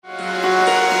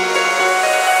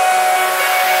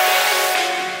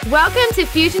Welcome to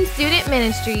Fusion Student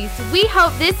Ministries. We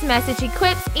hope this message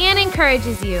equips and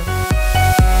encourages you.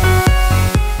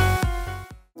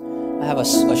 I have a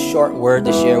short word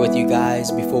to share with you guys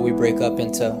before we break up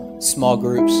into small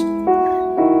groups.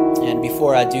 And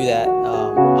before I do that,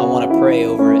 I want to pray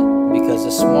over it, because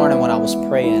this morning when I was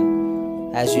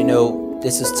praying, as you know,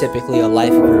 this is typically a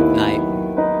life group night.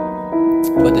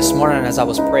 But this morning as I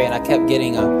was praying, I kept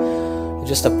getting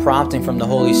just a prompting from the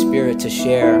Holy Spirit to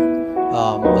share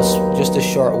just a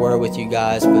short word with you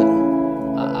guys. But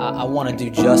I want to do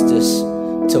justice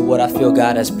to what I feel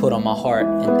God has put on my heart,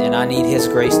 and I need His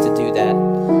grace to do that.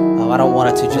 I don't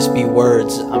want it to just be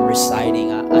words I'm reciting.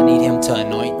 I need Him to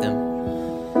anoint them.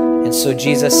 And so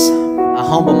Jesus, I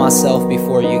humble myself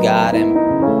before you, God,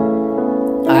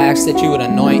 and I ask that you would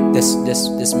anoint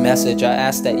this message. I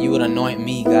ask that you would anoint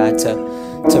me, God,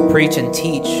 to preach and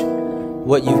teach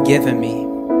what you've given me.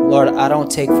 Lord, I don't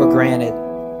take for granted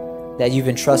that you've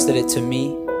entrusted it to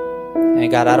me.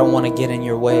 And God, I don't want to get in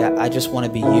your way. I just want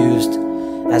to be used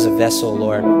as a vessel,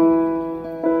 Lord.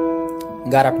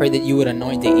 God, I pray that you would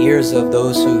anoint the ears of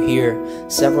those who hear.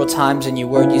 Several times in your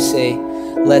word you say,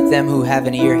 let them who have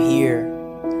an ear hear.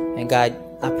 And God,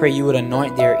 I pray you would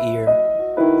anoint their ear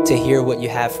to hear what you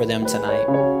have for them tonight.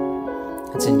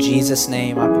 It's in Jesus'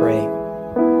 name I pray.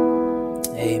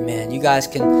 Amen. You guys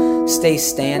can stay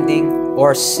standing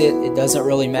or sit. It doesn't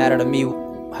really matter to me.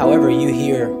 However you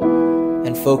hear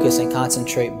and focus and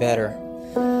concentrate better.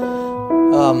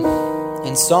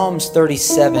 In Psalms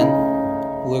 37,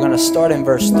 we're going to start in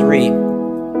verse 3.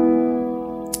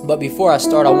 But before I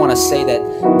start, I want to say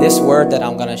that this word that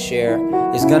I'm going to share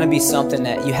is going to be something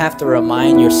that you have to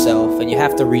remind yourself and you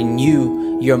have to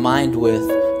renew your mind with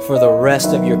for the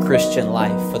rest of your Christian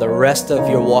life, for the rest of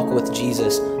your walk with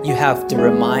Jesus. You have to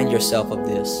remind yourself of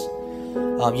this.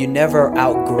 You never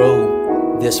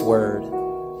outgrow this word.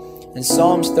 In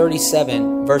Psalms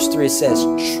 37, verse 3, it says,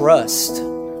 trust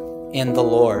in the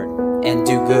Lord and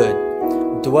do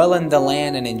good. Dwell in the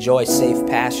land and enjoy safe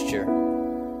pasture.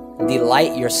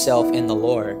 Delight yourself in the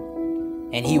Lord,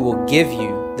 and He will give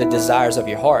you the desires of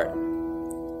your heart.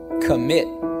 Commit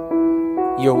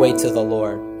your way to the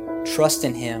Lord. Trust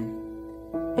in Him,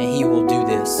 and He will do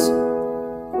this.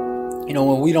 You know,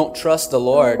 when we don't trust the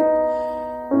Lord,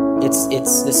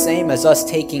 it's the same as us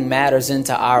taking matters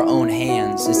into our own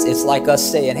hands. It's like us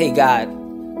saying, hey, God,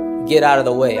 get out of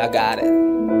the way. I got it.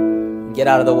 Get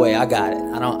out of the way. I got it.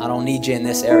 I don't need you in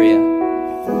this area.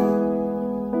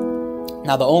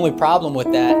 Now, the only problem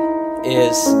with that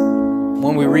is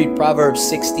when we read Proverbs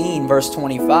 16, verse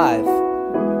 25,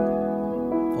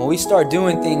 when we start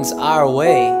doing things our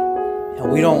way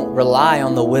and we don't rely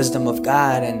on the wisdom of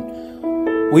God and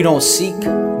we don't seek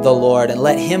the Lord and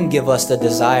let Him give us the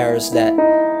desires that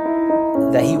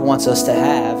He wants us to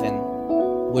have, and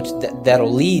which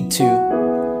that'll lead to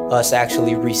us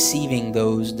actually receiving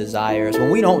those desires.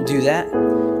 When we don't do that,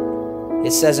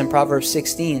 it says in Proverbs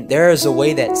 16, there is a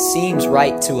way that seems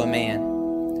right to a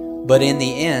man, but in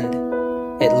the end,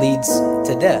 it leads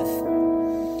to death.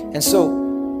 And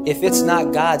so, if it's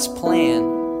not God's plan,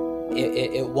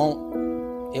 it won't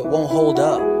hold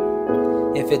up.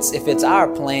 If it's our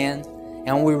plan,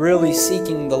 and we're really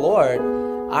seeking the Lord,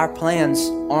 our plans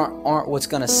aren't what's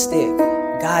going to stick.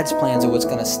 God's plans are what's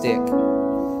going to stick.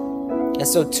 And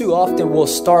so too often we'll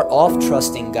start off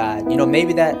trusting God. You know,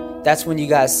 maybe that's when you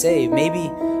got saved. Maybe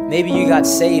you got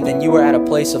saved and you were at a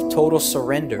place of total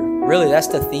surrender. Really, that's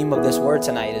the theme of this word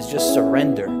tonight, is just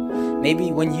surrender.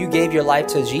 Maybe when you gave your life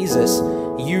to Jesus,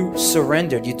 you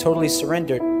surrendered. You totally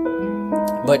surrendered.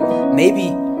 But maybe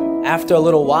after a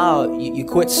little while, you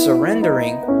quit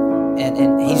surrendering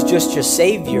and He's just your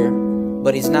Savior,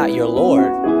 but He's not your Lord.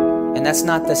 And that's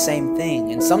not the same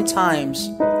thing. And sometimes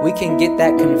we can get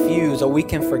that confused, or we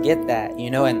can forget that, you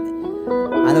know, and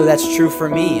I know that's true for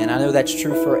me, and I know that's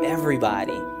true for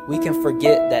everybody. We can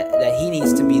forget that He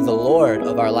needs to be the Lord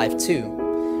of our life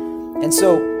too. And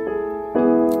so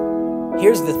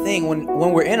here's the thing,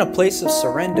 when we're in a place of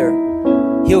surrender,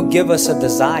 He'll give us a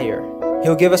desire.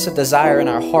 He'll give us a desire in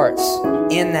our hearts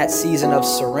in that season of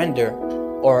surrender,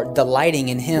 or delighting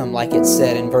in Him, like it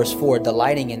said in verse 4,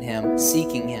 delighting in Him,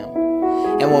 seeking Him.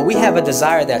 And when we have a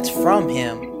desire that's from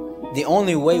Him, the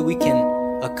only way we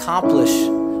can accomplish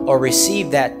or receive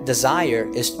that desire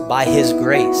is by His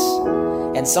grace.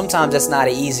 And sometimes it's not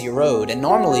an easy road. And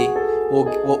normally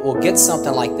we'll get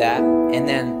something like that, and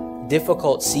then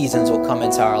difficult seasons will come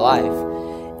into our life.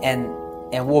 And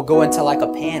we'll go into like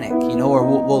a panic, you know, or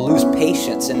we'll lose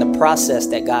patience in the process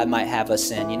that God might have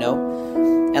us in, you know.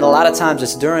 And a lot of times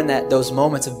it's during those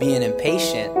moments of being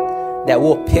impatient that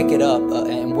we'll pick it up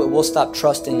and we'll stop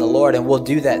trusting the Lord, and we'll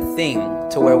do that thing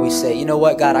to where we say, you know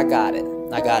what, God, I got it.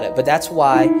 But that's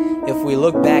why if we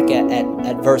look back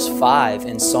at verse 5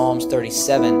 in Psalms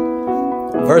 37,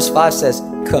 verse 5 says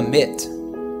commit.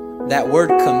 That word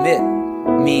commit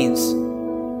means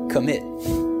commit.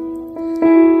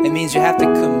 It means you have to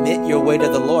commit your way to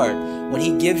the Lord. When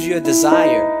He gives you a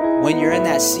desire, when you're in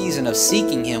that season of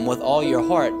seeking Him with all your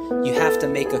heart, you have to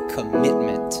make a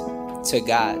commitment to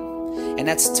God. And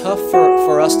that's tough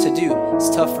for us to do. It's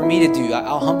tough for me to do.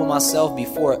 I'll humble myself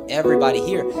before everybody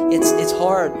here. It's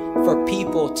hard for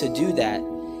people to do that.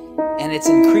 And it's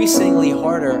increasingly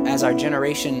harder as our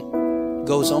generation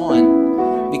goes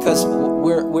on, because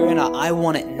we're in a I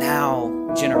want it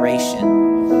now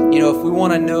generation. You know, if we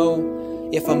want to know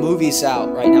if a movie's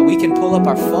out right now, we can pull up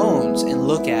our phones and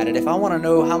look at it. If I want to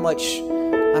know how much,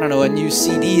 I don't know, a new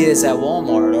CD is at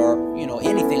Walmart or, you know,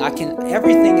 anything,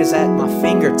 everything is at my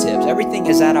fingertips. Everything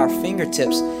is at our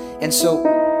fingertips. And so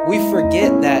we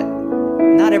forget that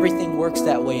not everything works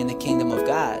that way in the kingdom of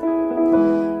God.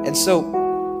 And so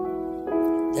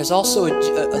there's also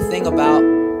a thing about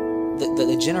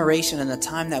the generation and the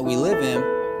time that we live in,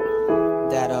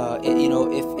 that you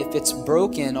know, if it's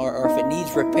broken or if it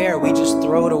needs repair, we just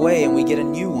throw it away and we get a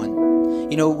new one.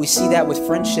 You know, we see that with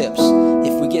friendships.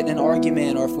 If we get in an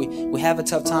argument or if we have a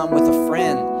tough time with a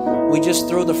friend, we just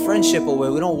throw the friendship away.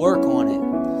 We don't work on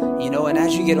it. You know, and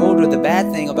as you get older, the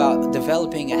bad thing about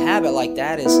developing a habit like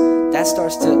that is that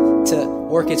starts to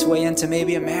work its way into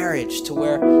maybe a marriage, to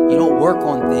where you don't work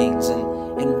on things. And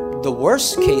the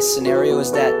worst case scenario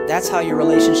is that's how your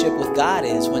relationship with God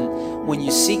is. When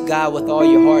you seek God with all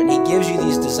your heart and He gives you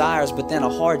these desires, but then a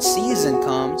hard season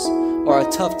comes or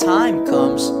a tough time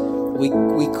comes,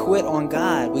 we quit on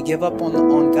God. We give up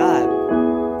on God.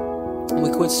 And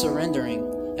we quit surrendering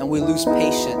and we lose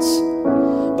patience.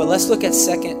 But let's look at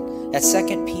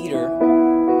 2 Peter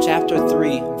chapter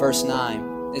 3 verse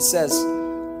 9. It says,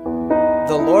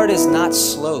 "The Lord is not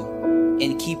slow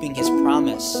in keeping His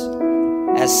promise,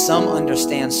 as some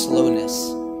understand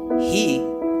slowness. He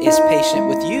is patient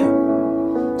with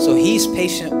you." So He's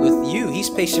patient with you. He's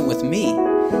patient with me.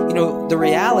 You know, the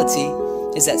reality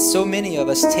is that so many of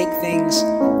us take things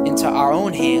into our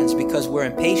own hands because we're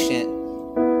impatient.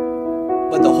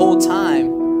 But the whole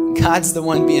time, God's the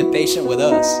one being patient with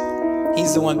us.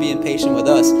 He's the one being patient with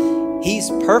us. He's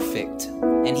perfect,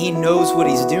 and He knows what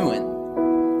He's doing.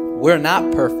 We're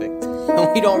not perfect,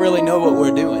 and we don't really know what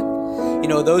we're doing. You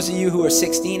know, those of you who are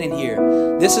 16 in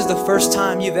here, this is the first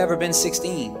time you've ever been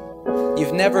 16.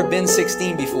 You've never been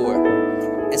 16 before.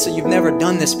 And so you've never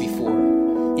done this before.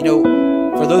 You know,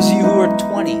 for those of you who are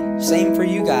 20, same for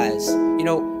you guys. You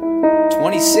know,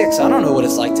 26, I don't know what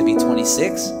it's like to be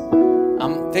 26.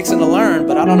 I'm fixing to learn,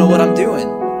 but I don't know what I'm doing.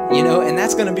 You know, and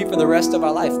that's going to be for the rest of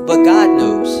our life. But God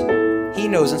knows. He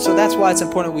knows. And so that's why it's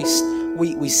important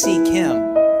we seek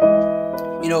Him.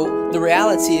 You know, the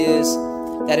reality is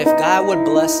that if God would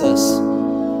bless us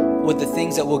with the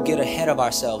things that we'll get ahead of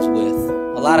ourselves with,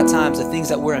 a lot of times the things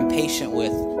that we're impatient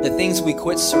with, the things we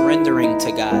quit surrendering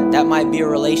to God, that might be a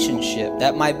relationship,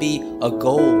 that might be a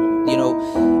goal, you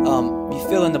know, you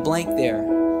fill in the blank there.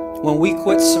 When we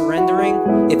quit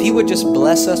surrendering, if He would just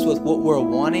bless us with what we're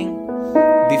wanting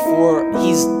before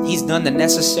He's done the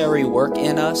necessary work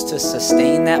in us to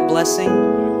sustain that blessing,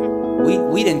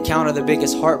 we'd encounter the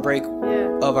biggest heartbreak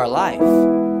of our life.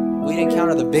 We'd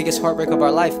encounter the biggest heartbreak of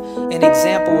our life. An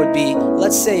example would be,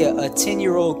 let's say a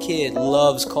 10-year-old kid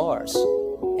loves cars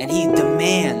and he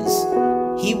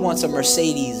wants a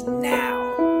Mercedes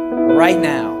now, right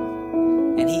now.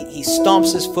 And he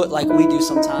stomps his foot like we do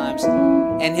sometimes,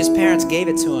 and his parents gave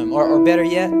it to him. Or better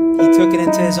yet, he took it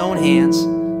into his own hands,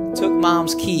 took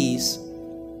mom's keys,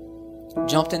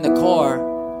 jumped in the car.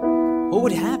 What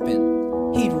would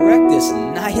happen? He'd wreck this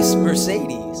nice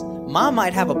Mercedes. Mom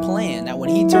might have a plan that when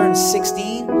he turns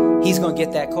 16, he's going to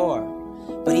get that car.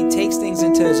 But he takes things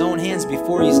into his own hands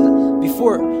before he's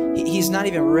not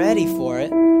even ready for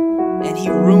it, and he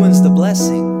ruins the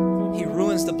blessing. He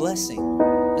ruins the blessing.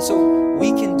 And so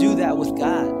we can do that with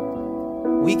God.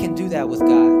 We can do that with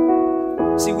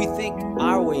God. See, we think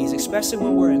our ways, especially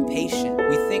when we're impatient,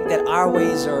 we think that our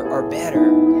ways are better.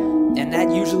 And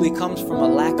that usually comes from a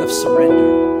lack of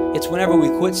surrender. It's whenever we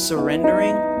quit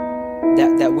surrendering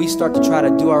that we start to try to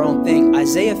do our own thing.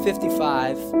 Isaiah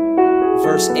 55,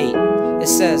 verse 8, it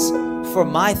says, "For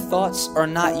my thoughts are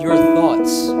not your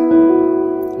thoughts,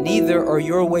 neither are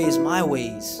your ways my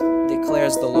ways,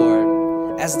 declares the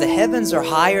Lord. As the heavens are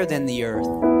higher than the earth,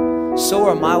 so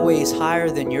are my ways higher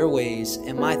than your ways,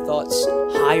 and my thoughts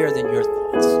higher than your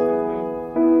thoughts."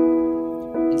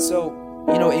 And so,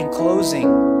 you know, in closing,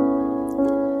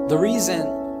 the reason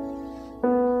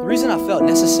I felt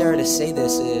necessary to say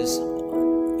this is,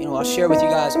 I'll share with you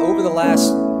guys, over the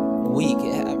last week,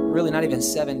 really not even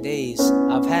 7 days,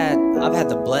 I've had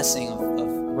the blessing of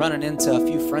running into a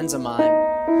few friends of mine,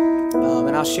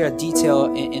 and I'll share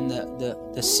detail in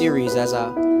the series as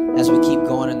we keep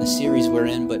going in the series we're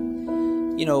in. But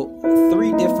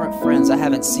 3 different friends I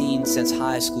haven't seen since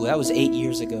high school. That was 8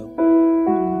 years ago.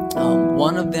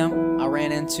 One of them I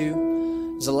ran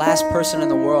into is the last person in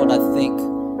the world I think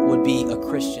would be a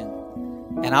Christian,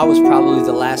 and I was probably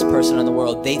the last person in the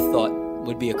world they thought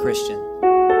would be a Christian.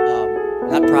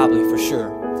 Not probably, for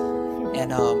sure.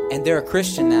 And they're a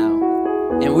Christian now,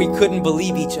 and we couldn't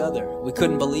believe each other. We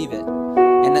couldn't believe it.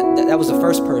 And that was the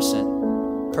first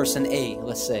person A,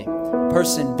 let's say.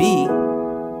 Person B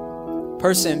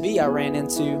I ran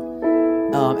into,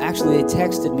 actually they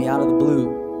texted me out of the blue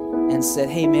and said,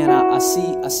 "Hey man, I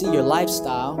see your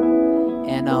lifestyle,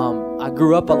 and I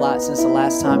grew up a lot since the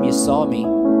last time you saw me,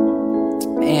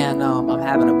 and I'm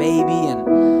having a baby,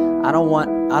 and I don't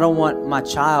want my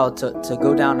child to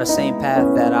go down the same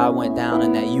path that I went down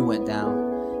and that you went down.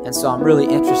 And so I'm really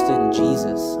interested in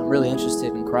Jesus. I'm really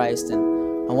interested in Christ,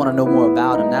 and I want to know more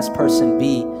about him." That's person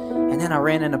B. And then I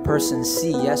ran into person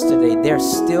C yesterday. They're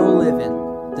still living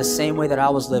the same way that I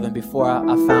was living before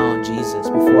I found Jesus,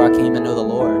 before I came to know the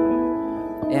Lord.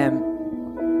 And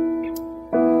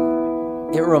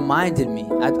it reminded me,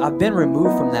 I've been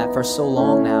removed from that for so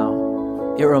long now.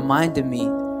 It reminded me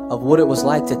of what it was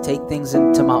like to take things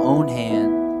into my own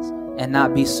hands and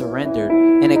not be surrendered.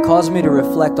 And it caused me to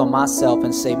reflect on myself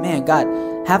and say, man, God,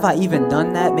 have I even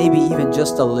done that? Maybe even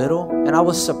just a little? And I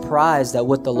was surprised at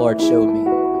what the Lord showed me.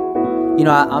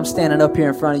 I'm standing up here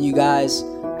in front of you guys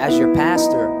as your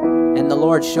pastor, and the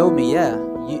Lord showed me, yeah,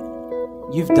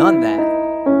 you've done that.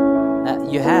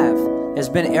 You have. There's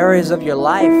been areas of your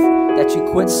life that you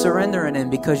quit surrendering in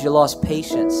because you lost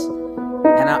patience.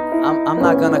 And I'm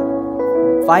not going to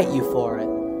fight you for it,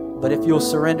 but if you'll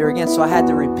surrender again. So I had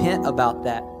to repent about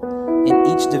that in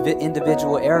each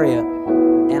individual area.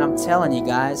 And I'm telling you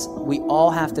guys, we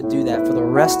all have to do that for the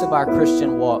rest of our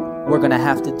Christian walk. We're going to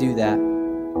have to do that.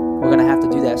 We're going to have to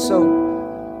do that. So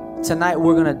tonight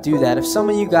we're going to do that. If some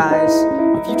of you guys,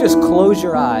 if you just close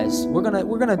your eyes, we're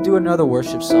going to do another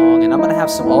worship song, and I'm going to have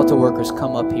some altar workers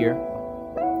come up here.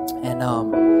 And I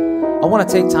want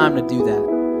to take time to do that.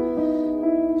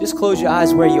 Just close your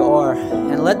eyes where you are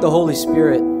and let the Holy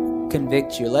Spirit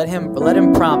convict you. Let him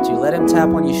prompt you. Let him tap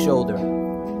on your shoulder.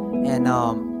 And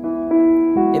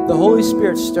if the Holy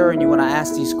Spirit's stirring you when I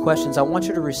ask these questions, I want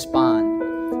you to respond.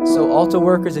 So altar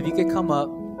workers, if you could come up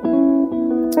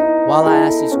while I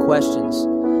ask these questions.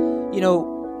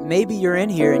 Maybe you're in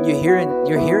here and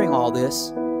you're hearing all this,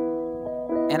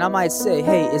 and I might say,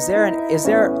 hey, is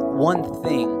there one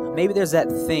thing? Maybe there's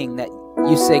that thing that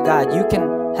you say, God, you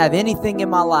can have anything in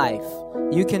my life.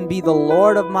 You can be the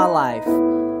Lord of my life,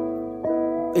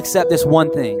 except this one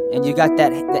thing. And you got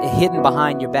that hidden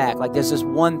behind your back. Like there's this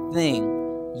one thing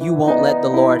you won't let the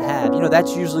Lord have.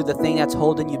 That's usually the thing that's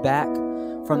holding you back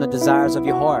from the desires of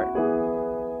your heart.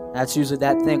 That's usually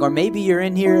that thing. Or maybe you're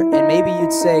in here and maybe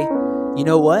you'd say, you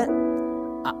know what?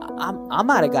 I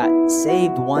might have got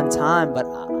saved one time, but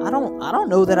I don't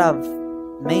know that I've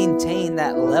maintained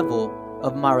that level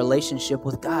of my relationship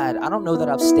with God. I don't know that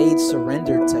I've stayed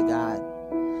surrendered to God.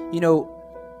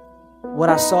 What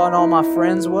I saw in all my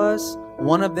friends was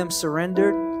one of them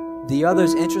surrendered, the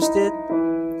other's interested,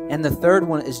 and the third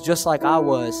one is just like I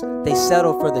was. They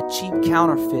settle for the cheap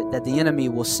counterfeit that the enemy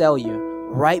will sell you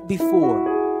right before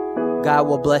God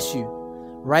will bless you.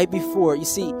 Right before. You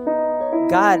see,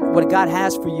 what God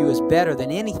has for you is better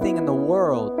than anything in the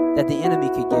world that the enemy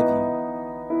could give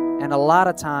you. And a lot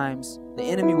of times, the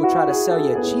enemy will try to sell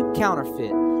you a cheap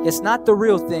counterfeit. It's not the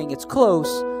real thing. It's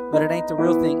close, but it ain't the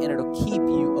real thing, and it'll keep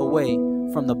you away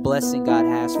from the blessing God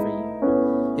has for you.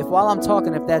 If while I'm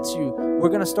talking, if that's you, we're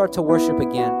going to start to worship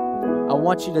again. I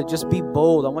want you to just be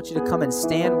bold. I want you to come and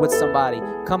stand with somebody.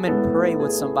 Come and pray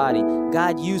with somebody.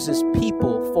 God uses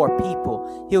people for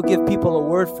people. He'll give people a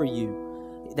word for you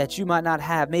that you might not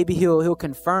have. Maybe he'll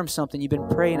confirm something you've been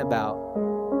praying about.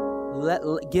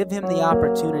 Give him the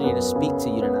opportunity to speak to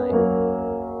you tonight.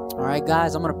 All right,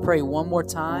 guys, I'm going to pray one more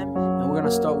time, and we're going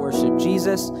to start worship.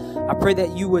 Jesus, I pray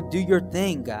that you would do your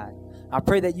thing, God. I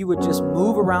pray that you would just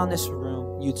move around this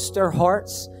room. You'd stir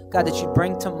hearts. God, that you'd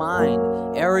bring to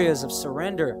mind areas of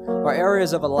surrender or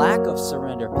areas of a lack of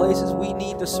surrender, places we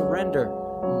need to surrender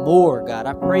more, God.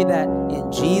 I pray that in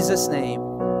Jesus' name,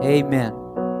 amen.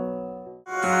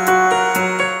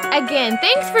 Again,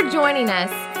 thanks for joining us.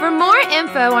 For more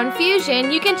info on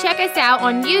Fusion, you can check us out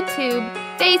on YouTube,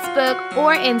 Facebook,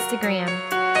 or Instagram.